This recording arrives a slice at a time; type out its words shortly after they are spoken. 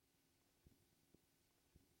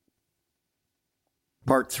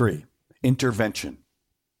Part 3. Intervention.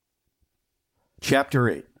 Chapter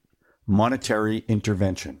 8. Monetary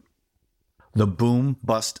Intervention. The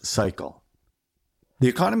boom-bust cycle. The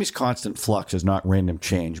economy's constant flux is not random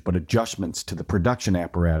change, but adjustments to the production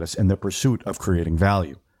apparatus in the pursuit of creating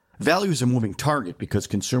value. Value is a moving target because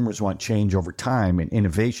consumers want change over time and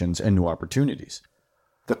innovations and new opportunities.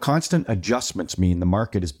 The constant adjustments mean the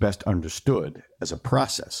market is best understood as a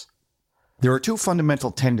process. There are two fundamental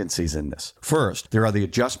tendencies in this. First, there are the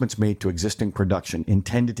adjustments made to existing production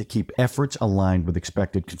intended to keep efforts aligned with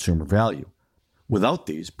expected consumer value. Without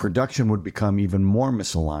these, production would become even more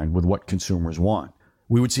misaligned with what consumers want.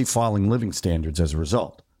 We would see falling living standards as a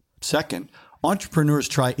result. Second, entrepreneurs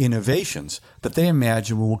try innovations that they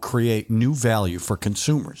imagine will create new value for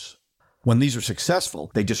consumers. When these are successful,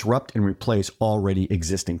 they disrupt and replace already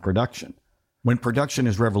existing production. When production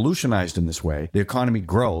is revolutionized in this way, the economy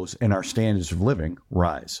grows and our standards of living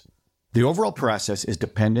rise. The overall process is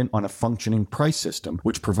dependent on a functioning price system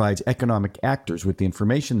which provides economic actors with the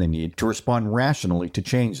information they need to respond rationally to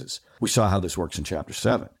changes. We saw how this works in Chapter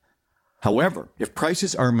 7. However, if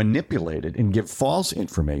prices are manipulated and give false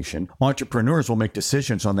information, entrepreneurs will make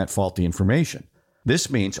decisions on that faulty information.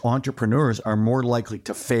 This means entrepreneurs are more likely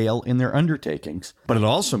to fail in their undertakings, but it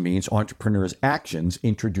also means entrepreneurs' actions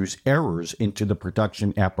introduce errors into the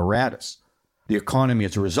production apparatus. The economy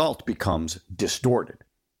as a result becomes distorted.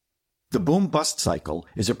 The boom-bust cycle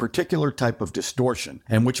is a particular type of distortion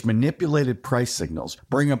in which manipulated price signals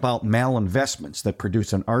bring about malinvestments that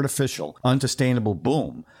produce an artificial, unsustainable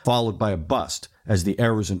boom followed by a bust as the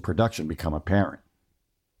errors in production become apparent.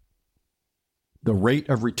 The rate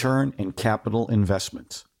of return in capital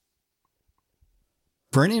investments.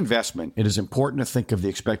 For any investment, it is important to think of the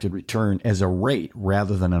expected return as a rate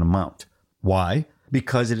rather than an amount. Why?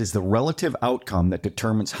 Because it is the relative outcome that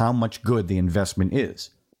determines how much good the investment is.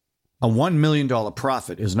 A $1 million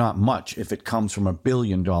profit is not much if it comes from a $1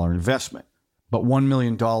 billion investment, but $1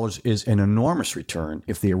 million is an enormous return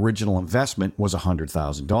if the original investment was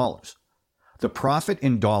 $100,000. The profit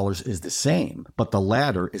in dollars is the same, but the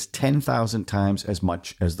latter is 10,000 times as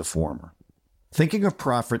much as the former. Thinking of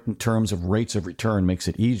profit in terms of rates of return makes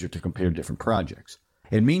it easier to compare different projects.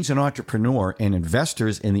 It means an entrepreneur and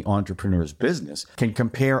investors in the entrepreneur's business can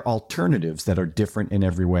compare alternatives that are different in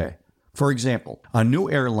every way. For example, a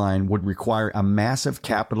new airline would require a massive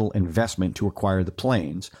capital investment to acquire the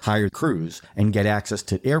planes, hire crews, and get access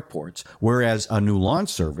to airports, whereas a new launch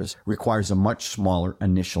service requires a much smaller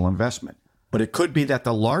initial investment. But it could be that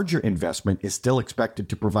the larger investment is still expected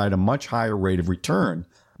to provide a much higher rate of return,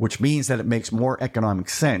 which means that it makes more economic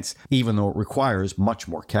sense even though it requires much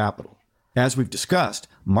more capital. As we've discussed,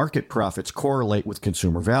 market profits correlate with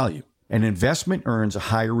consumer value. An investment earns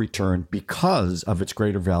a higher return because of its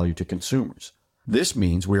greater value to consumers. This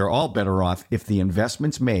means we are all better off if the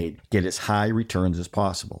investments made get as high returns as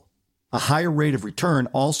possible. A higher rate of return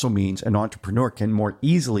also means an entrepreneur can more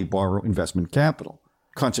easily borrow investment capital.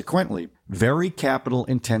 Consequently, very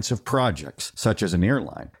capital-intensive projects, such as an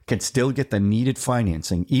airline, can still get the needed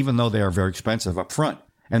financing even though they are very expensive up front,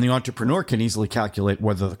 and the entrepreneur can easily calculate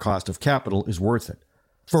whether the cost of capital is worth it.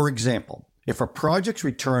 For example, if a project's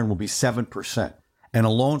return will be 7% and a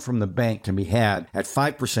loan from the bank can be had at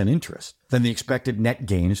 5% interest, then the expected net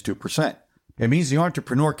gain is 2%. It means the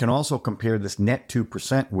entrepreneur can also compare this net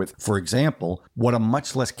 2% with, for example, what a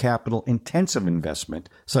much less capital-intensive investment,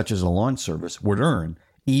 such as a launch service, would earn,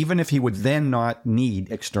 even if he would then not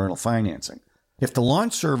need external financing. If the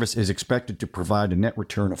launch service is expected to provide a net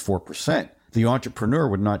return of 4%, the entrepreneur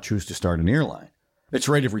would not choose to start an airline. Its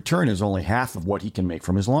rate of return is only half of what he can make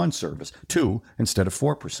from his launch service, 2 instead of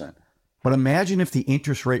 4%. But imagine if the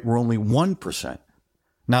interest rate were only 1%.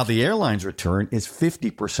 Now the airline's return is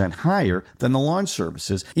 50% higher than the launch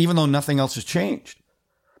services, even though nothing else has changed.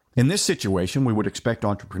 In this situation, we would expect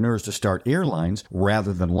entrepreneurs to start airlines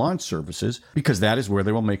rather than launch services because that is where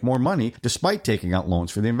they will make more money despite taking out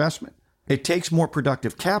loans for the investment. It takes more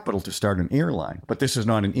productive capital to start an airline, but this is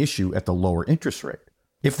not an issue at the lower interest rate.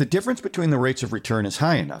 If the difference between the rates of return is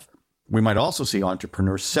high enough, we might also see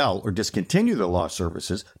entrepreneurs sell or discontinue their launch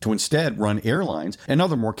services to instead run airlines and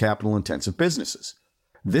other more capital-intensive businesses.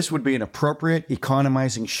 This would be an appropriate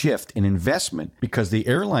economizing shift in investment because the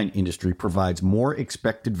airline industry provides more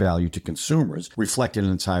expected value to consumers reflected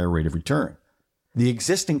in its higher rate of return. The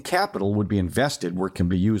existing capital would be invested where it can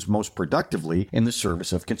be used most productively in the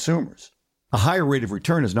service of consumers. A higher rate of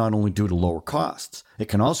return is not only due to lower costs, it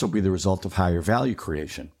can also be the result of higher value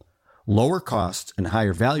creation. Lower costs and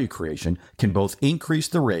higher value creation can both increase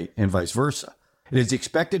the rate and vice versa. It is the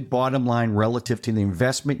expected bottom line relative to the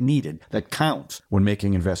investment needed that counts when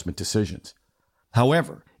making investment decisions.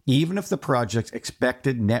 However, Even if the project's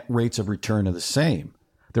expected net rates of return are the same,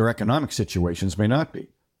 their economic situations may not be.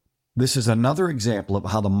 This is another example of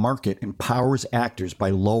how the market empowers actors by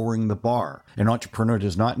lowering the bar. An entrepreneur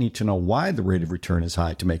does not need to know why the rate of return is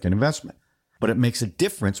high to make an investment, but it makes a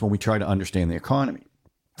difference when we try to understand the economy.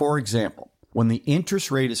 For example, when the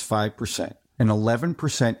interest rate is 5%, an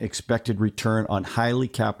 11% expected return on highly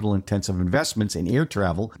capital-intensive investments in air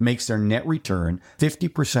travel makes their net return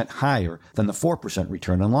 50% higher than the 4%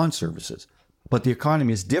 return on lawn services. But the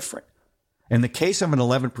economy is different. In the case of an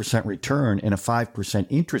 11% return and a 5%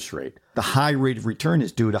 interest rate, the high rate of return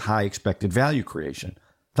is due to high expected value creation.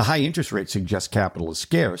 The high interest rate suggests capital is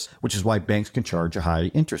scarce, which is why banks can charge a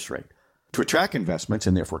high interest rate. To attract investments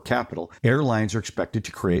and therefore capital, airlines are expected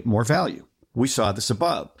to create more value. We saw this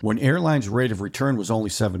above. When airlines' rate of return was only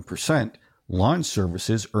 7%, lawn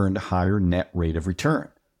services earned a higher net rate of return.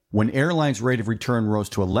 When airlines' rate of return rose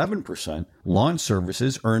to 11%, lawn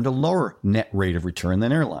services earned a lower net rate of return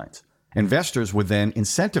than airlines. Investors were then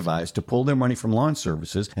incentivized to pull their money from lawn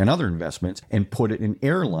services and other investments and put it in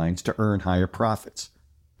airlines to earn higher profits.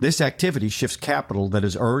 This activity shifts capital that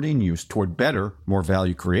is already in use toward better, more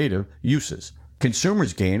value-creative uses.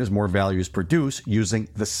 Consumers gain as more value is produced using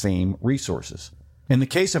the same resources. In the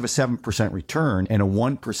case of a 7% return and a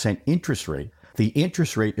 1% interest rate, the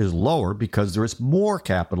interest rate is lower because there is more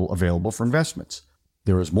capital available for investments.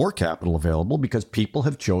 There is more capital available because people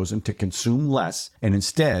have chosen to consume less and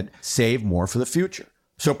instead save more for the future.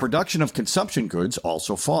 So production of consumption goods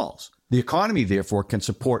also falls. The economy, therefore, can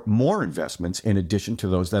support more investments in addition to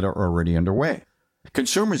those that are already underway.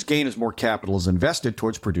 Consumers gain as more capital is invested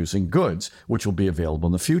towards producing goods, which will be available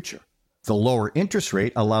in the future. The lower interest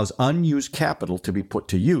rate allows unused capital to be put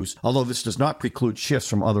to use, although this does not preclude shifts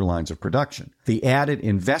from other lines of production. The added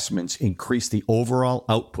investments increase the overall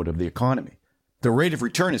output of the economy. The rate of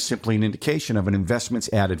return is simply an indication of an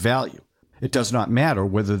investment's added value. It does not matter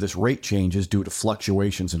whether this rate change is due to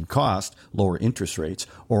fluctuations in cost, lower interest rates,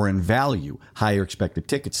 or in value, higher expected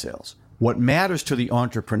ticket sales. What matters to the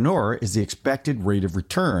entrepreneur is the expected rate of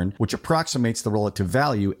return, which approximates the relative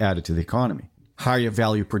value added to the economy. Higher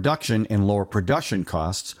value production and lower production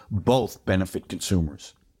costs both benefit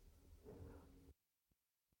consumers.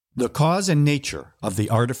 The cause and nature of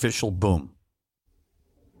the artificial boom.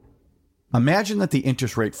 Imagine that the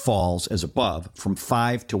interest rate falls as above from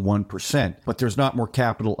 5 to 1%, but there's not more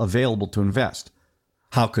capital available to invest.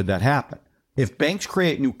 How could that happen? If banks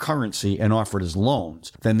create new currency and offer it as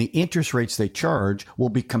loans, then the interest rates they charge will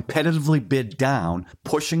be competitively bid down,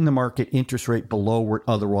 pushing the market interest rate below where it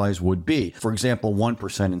otherwise would be, for example,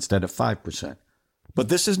 1% instead of 5%. But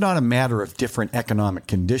this is not a matter of different economic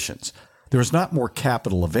conditions. There is not more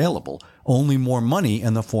capital available, only more money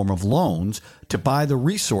in the form of loans to buy the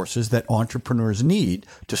resources that entrepreneurs need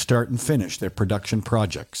to start and finish their production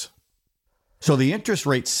projects. So the interest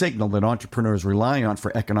rate signal that entrepreneurs rely on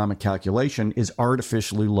for economic calculation is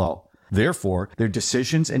artificially low. Therefore, their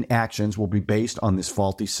decisions and actions will be based on this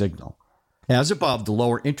faulty signal. As above, the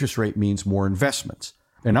lower interest rate means more investments.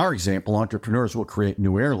 In our example, entrepreneurs will create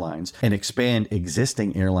new airlines and expand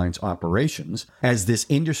existing airlines' operations as this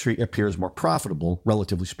industry appears more profitable,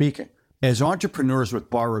 relatively speaking. As entrepreneurs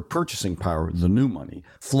with borrowed purchasing power, the new money,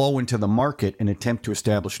 flow into the market and attempt to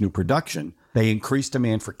establish new production, they increase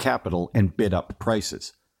demand for capital and bid up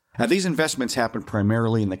prices. As these investments happen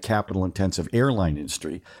primarily in the capital-intensive airline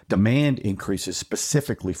industry, demand increases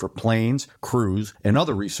specifically for planes, crews, and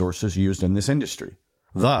other resources used in this industry.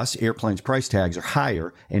 Thus, airplanes' price tags are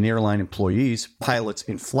higher, and airline employees, pilots,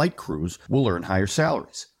 and flight crews will earn higher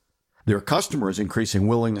salaries. Their customers' increasing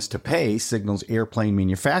willingness to pay signals airplane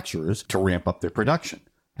manufacturers to ramp up their production.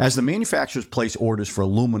 As the manufacturers place orders for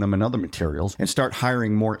aluminum and other materials and start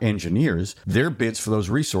hiring more engineers, their bids for those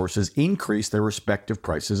resources increase their respective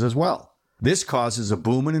prices as well. This causes a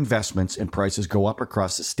boom in investments and prices go up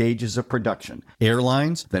across the stages of production: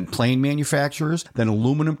 airlines, then plane manufacturers, then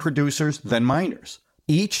aluminum producers, then miners.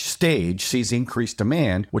 Each stage sees increased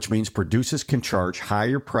demand, which means producers can charge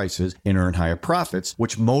higher prices and earn higher profits,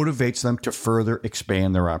 which motivates them to further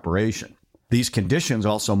expand their operation. These conditions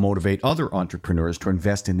also motivate other entrepreneurs to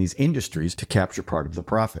invest in these industries to capture part of the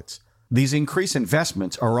profits. These increased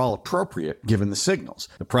investments are all appropriate given the signals.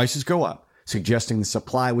 The prices go up, suggesting the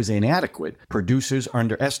supply was inadequate. Producers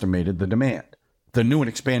underestimated the demand. The new and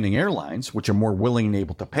expanding airlines, which are more willing and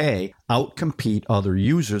able to pay, outcompete other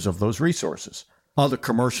users of those resources. Other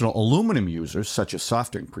commercial aluminum users, such as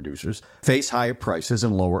soft drink producers, face higher prices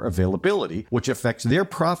and lower availability, which affects their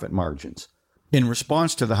profit margins. In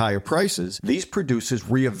response to the higher prices, these producers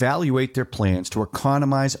reevaluate their plans to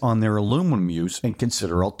economize on their aluminum use and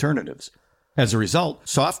consider alternatives. As a result,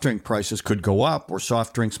 soft drink prices could go up, or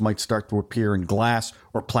soft drinks might start to appear in glass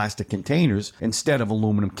or plastic containers instead of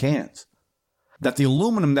aluminum cans. That the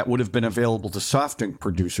aluminum that would have been available to soft drink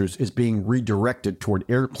producers is being redirected toward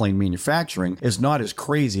airplane manufacturing is not as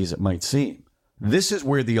crazy as it might seem. This is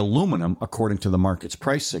where the aluminum, according to the market's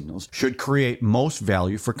price signals, should create most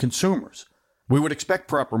value for consumers. We would expect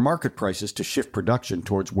proper market prices to shift production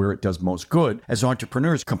towards where it does most good as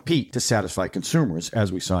entrepreneurs compete to satisfy consumers,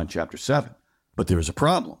 as we saw in Chapter 7. But there is a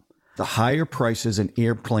problem. The higher prices in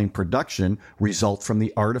airplane production result from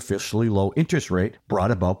the artificially low interest rate brought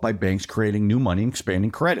about by banks creating new money and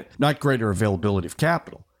expanding credit, not greater availability of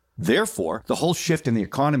capital. Therefore, the whole shift in the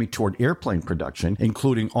economy toward airplane production,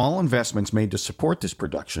 including all investments made to support this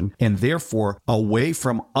production, and therefore away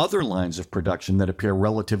from other lines of production that appear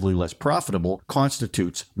relatively less profitable,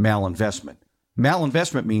 constitutes malinvestment.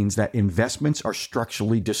 Malinvestment means that investments are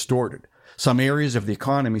structurally distorted. Some areas of the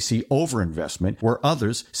economy see overinvestment, where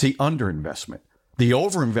others see underinvestment. The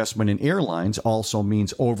overinvestment in airlines also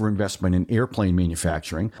means overinvestment in airplane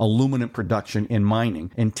manufacturing, aluminum production, and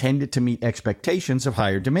mining, intended to meet expectations of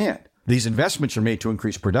higher demand. These investments are made to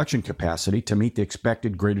increase production capacity to meet the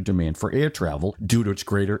expected greater demand for air travel due to its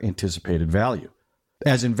greater anticipated value.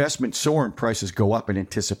 As investments soar and prices go up in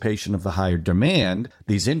anticipation of the higher demand,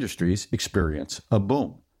 these industries experience a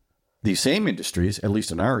boom. These same industries, at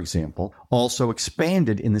least in our example, also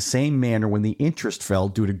expanded in the same manner when the interest fell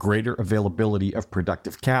due to greater availability of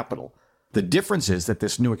productive capital. The difference is that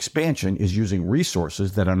this new expansion is using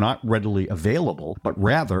resources that are not readily available, but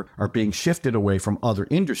rather are being shifted away from other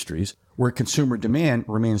industries where consumer demand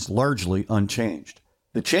remains largely unchanged.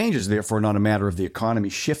 The change is therefore not a matter of the economy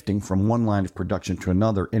shifting from one line of production to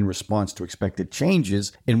another in response to expected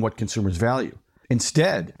changes in what consumers value.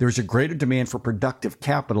 Instead, there is a greater demand for productive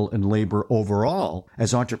capital and labor overall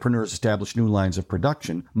as entrepreneurs establish new lines of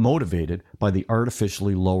production motivated by the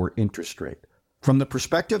artificially lower interest rate. From the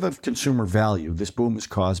perspective of consumer value, this boom is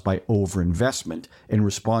caused by overinvestment in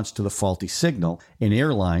response to the faulty signal in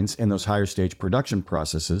airlines and those higher stage production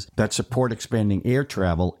processes that support expanding air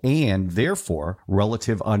travel and, therefore,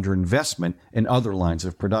 relative underinvestment in other lines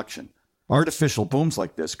of production. Artificial booms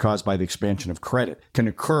like this, caused by the expansion of credit, can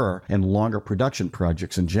occur in longer production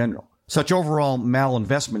projects in general. Such overall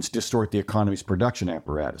malinvestments distort the economy's production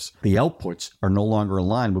apparatus. The outputs are no longer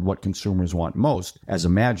aligned with what consumers want most, as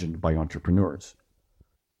imagined by entrepreneurs.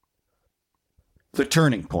 The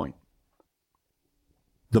turning point.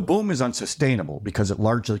 The boom is unsustainable because it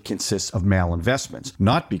largely consists of malinvestments,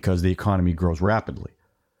 not because the economy grows rapidly.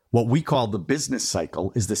 What we call the business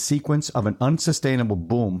cycle is the sequence of an unsustainable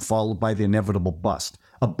boom followed by the inevitable bust,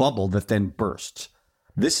 a bubble that then bursts.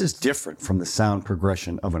 This is different from the sound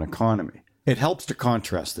progression of an economy. It helps to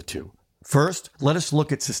contrast the two. First, let us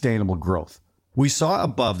look at sustainable growth. We saw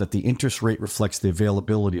above that the interest rate reflects the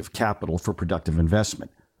availability of capital for productive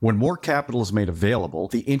investment. When more capital is made available,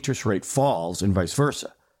 the interest rate falls and vice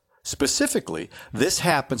versa. Specifically, this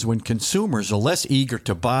happens when consumers are less eager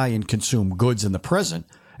to buy and consume goods in the present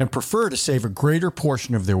and prefer to save a greater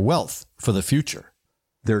portion of their wealth for the future.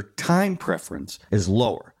 Their time preference is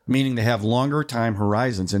lower, meaning they have longer time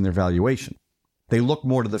horizons in their valuation. They look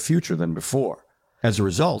more to the future than before. As a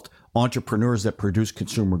result, entrepreneurs that produce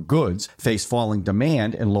consumer goods face falling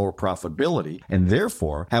demand and lower profitability, and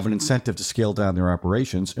therefore have an incentive to scale down their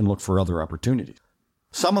operations and look for other opportunities.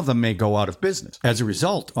 Some of them may go out of business. As a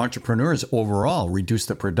result, entrepreneurs overall reduce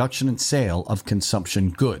the production and sale of consumption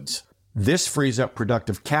goods. This frees up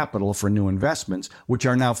productive capital for new investments, which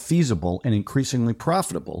are now feasible and increasingly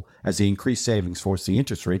profitable as the increased savings force the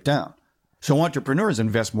interest rate down. So entrepreneurs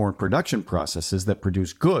invest more in production processes that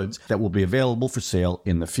produce goods that will be available for sale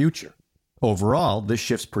in the future. Overall, this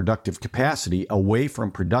shifts productive capacity away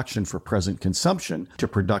from production for present consumption to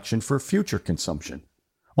production for future consumption.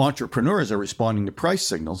 Entrepreneurs are responding to price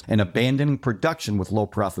signals and abandoning production with low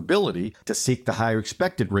profitability to seek the higher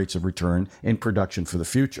expected rates of return in production for the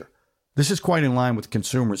future. This is quite in line with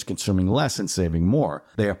consumers consuming less and saving more.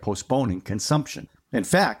 They are postponing consumption. In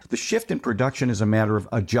fact, the shift in production is a matter of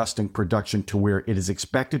adjusting production to where it is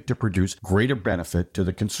expected to produce greater benefit to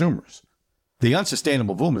the consumers. The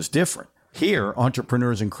unsustainable boom is different. Here,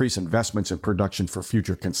 entrepreneurs increase investments in production for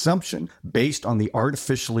future consumption based on the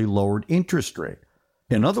artificially lowered interest rate.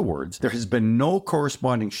 In other words, there has been no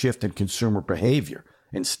corresponding shift in consumer behavior.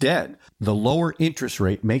 Instead, the lower interest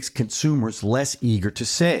rate makes consumers less eager to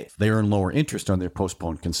save. They earn lower interest on their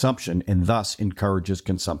postponed consumption and thus encourages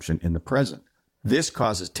consumption in the present. This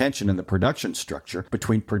causes tension in the production structure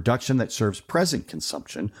between production that serves present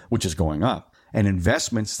consumption, which is going up, and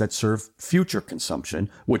investments that serve future consumption,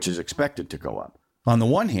 which is expected to go up. On the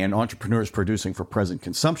one hand, entrepreneurs producing for present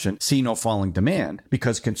consumption see no falling demand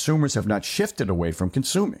because consumers have not shifted away from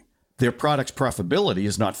consuming. Their product's profitability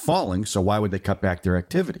is not falling, so why would they cut back their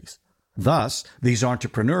activities? Thus, these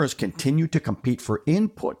entrepreneurs continue to compete for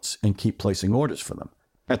inputs and keep placing orders for them.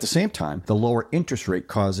 At the same time, the lower interest rate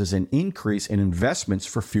causes an increase in investments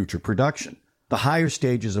for future production. The higher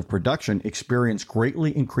stages of production experience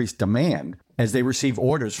greatly increased demand as they receive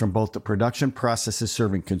orders from both the production processes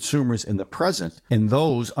serving consumers in the present and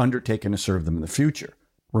those undertaken to serve them in the future.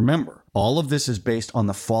 Remember, all of this is based on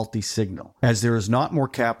the faulty signal. As there is not more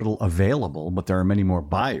capital available, but there are many more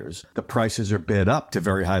buyers, the prices are bid up to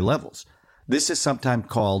very high levels. This is sometimes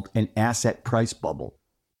called an asset price bubble.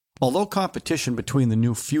 Although competition between the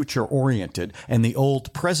new future-oriented and the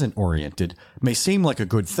old present-oriented may seem like a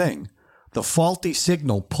good thing, the faulty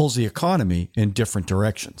signal pulls the economy in different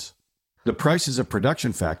directions. The prices of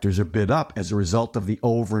production factors are bid up as a result of the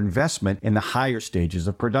overinvestment in the higher stages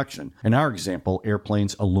of production. In our example,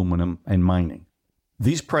 airplanes, aluminum, and mining.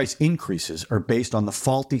 These price increases are based on the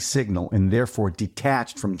faulty signal and therefore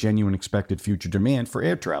detached from genuine expected future demand for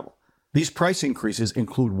air travel. These price increases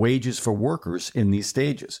include wages for workers in these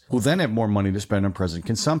stages, who then have more money to spend on present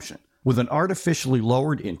consumption. With an artificially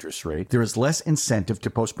lowered interest rate, there is less incentive to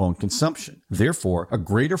postpone consumption. Therefore, a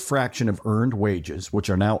greater fraction of earned wages, which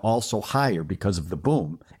are now also higher because of the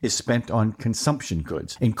boom, is spent on consumption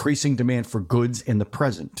goods, increasing demand for goods in the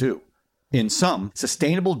present too. In sum,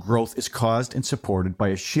 sustainable growth is caused and supported by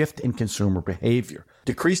a shift in consumer behavior.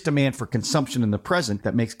 Decreased demand for consumption in the present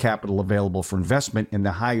that makes capital available for investment in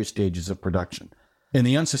the higher stages of production. In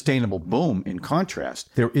the unsustainable boom, in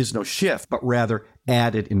contrast, there is no shift, but rather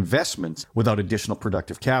added investments without additional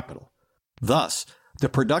productive capital. Thus, the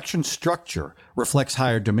production structure reflects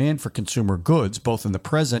higher demand for consumer goods both in the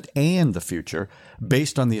present and the future,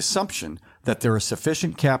 based on the assumption that there are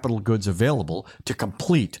sufficient capital goods available to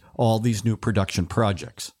complete all these new production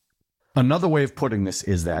projects. Another way of putting this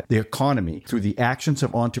is that the economy, through the actions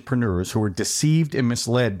of entrepreneurs who are deceived and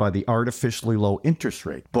misled by the artificially low interest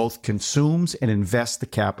rate, both consumes and invests the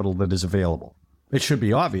capital that is available. It should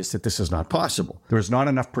be obvious that this is not possible. There is not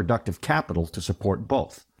enough productive capital to support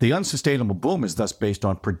both. The unsustainable boom is thus based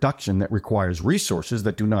on production that requires resources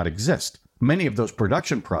that do not exist. Many of those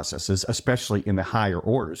production processes, especially in the higher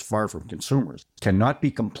orders far from consumers, cannot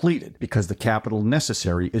be completed because the capital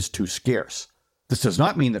necessary is too scarce. This does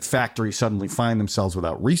not mean that factories suddenly find themselves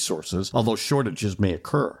without resources, although shortages may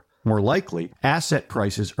occur. More likely, asset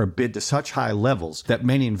prices are bid to such high levels that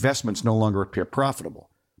many investments no longer appear profitable.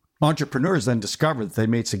 Entrepreneurs then discover that they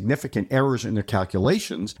made significant errors in their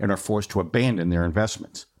calculations and are forced to abandon their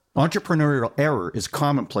investments. Entrepreneurial error is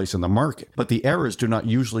commonplace in the market, but the errors do not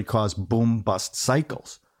usually cause boom-bust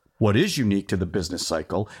cycles. What is unique to the business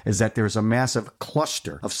cycle is that there is a massive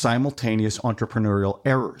cluster of simultaneous entrepreneurial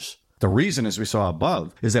errors. The reason, as we saw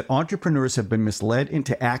above, is that entrepreneurs have been misled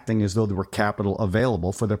into acting as though there were capital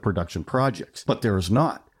available for their production projects, but there is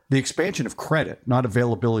not. The expansion of credit, not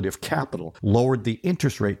availability of capital, lowered the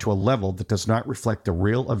interest rate to a level that does not reflect the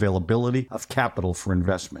real availability of capital for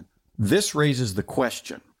investment. This raises the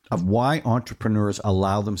question of why entrepreneurs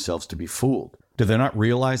allow themselves to be fooled. Do they not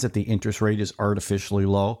realize that the interest rate is artificially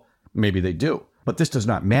low? Maybe they do, but this does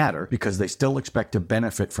not matter because they still expect to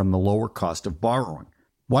benefit from the lower cost of borrowing.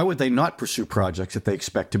 Why would they not pursue projects that they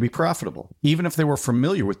expect to be profitable? Even if they were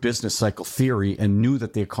familiar with business cycle theory and knew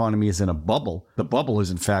that the economy is in a bubble, the bubble is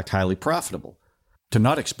in fact highly profitable. To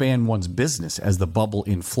not expand one's business as the bubble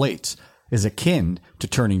inflates is akin to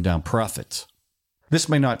turning down profits. This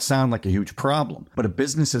may not sound like a huge problem, but a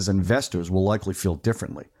business's investors will likely feel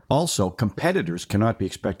differently. Also, competitors cannot be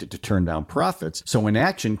expected to turn down profits, so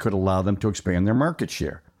inaction could allow them to expand their market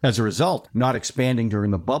share. As a result, not expanding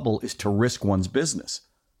during the bubble is to risk one's business.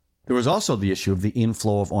 There is also the issue of the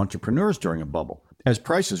inflow of entrepreneurs during a bubble. As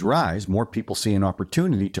prices rise, more people see an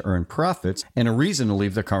opportunity to earn profits and a reason to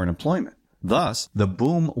leave their current employment. Thus, the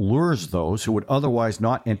boom lures those who would otherwise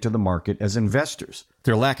not enter the market as investors.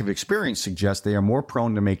 Their lack of experience suggests they are more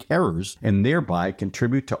prone to make errors and thereby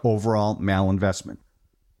contribute to overall malinvestment.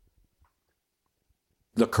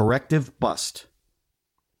 The corrective bust.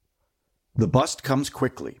 The bust comes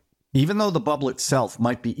quickly. Even though the bubble itself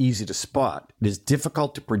might be easy to spot, it is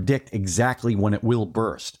difficult to predict exactly when it will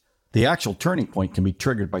burst. The actual turning point can be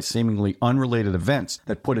triggered by seemingly unrelated events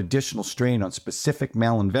that put additional strain on specific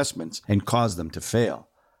malinvestments and cause them to fail.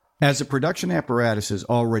 As the production apparatus is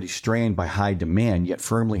already strained by high demand yet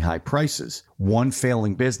firmly high prices, one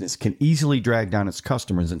failing business can easily drag down its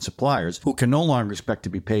customers and suppliers who can no longer expect to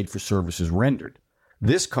be paid for services rendered.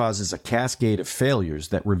 This causes a cascade of failures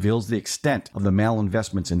that reveals the extent of the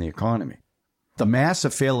malinvestments in the economy. The mass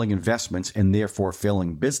of failing investments and therefore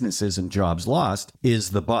failing businesses and jobs lost is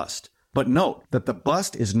the bust. But note that the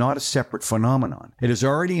bust is not a separate phenomenon. It is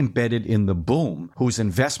already embedded in the boom whose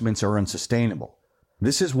investments are unsustainable.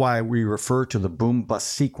 This is why we refer to the boom-bust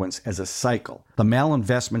sequence as a cycle. The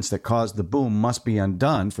malinvestments that caused the boom must be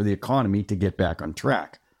undone for the economy to get back on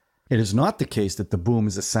track. It is not the case that the boom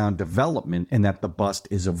is a sound development and that the bust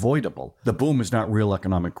is avoidable. The boom is not real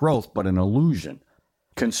economic growth, but an illusion.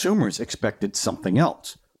 Consumers expected something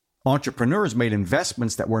else. Entrepreneurs made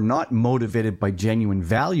investments that were not motivated by genuine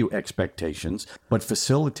value expectations, but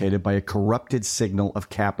facilitated by a corrupted signal of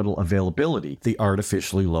capital availability, the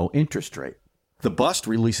artificially low interest rate. The bust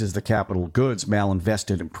releases the capital goods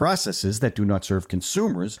malinvested in processes that do not serve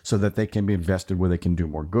consumers so that they can be invested where they can do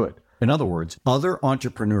more good. In other words, other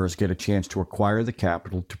entrepreneurs get a chance to acquire the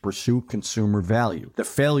capital to pursue consumer value. The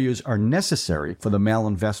failures are necessary for the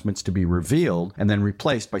malinvestments to be revealed and then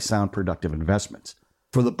replaced by sound productive investments.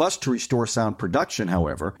 For the bust to restore sound production,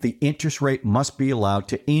 however, the interest rate must be allowed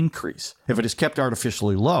to increase. If it is kept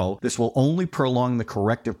artificially low, this will only prolong the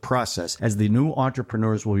corrective process as the new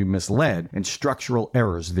entrepreneurs will be misled and structural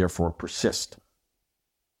errors therefore persist.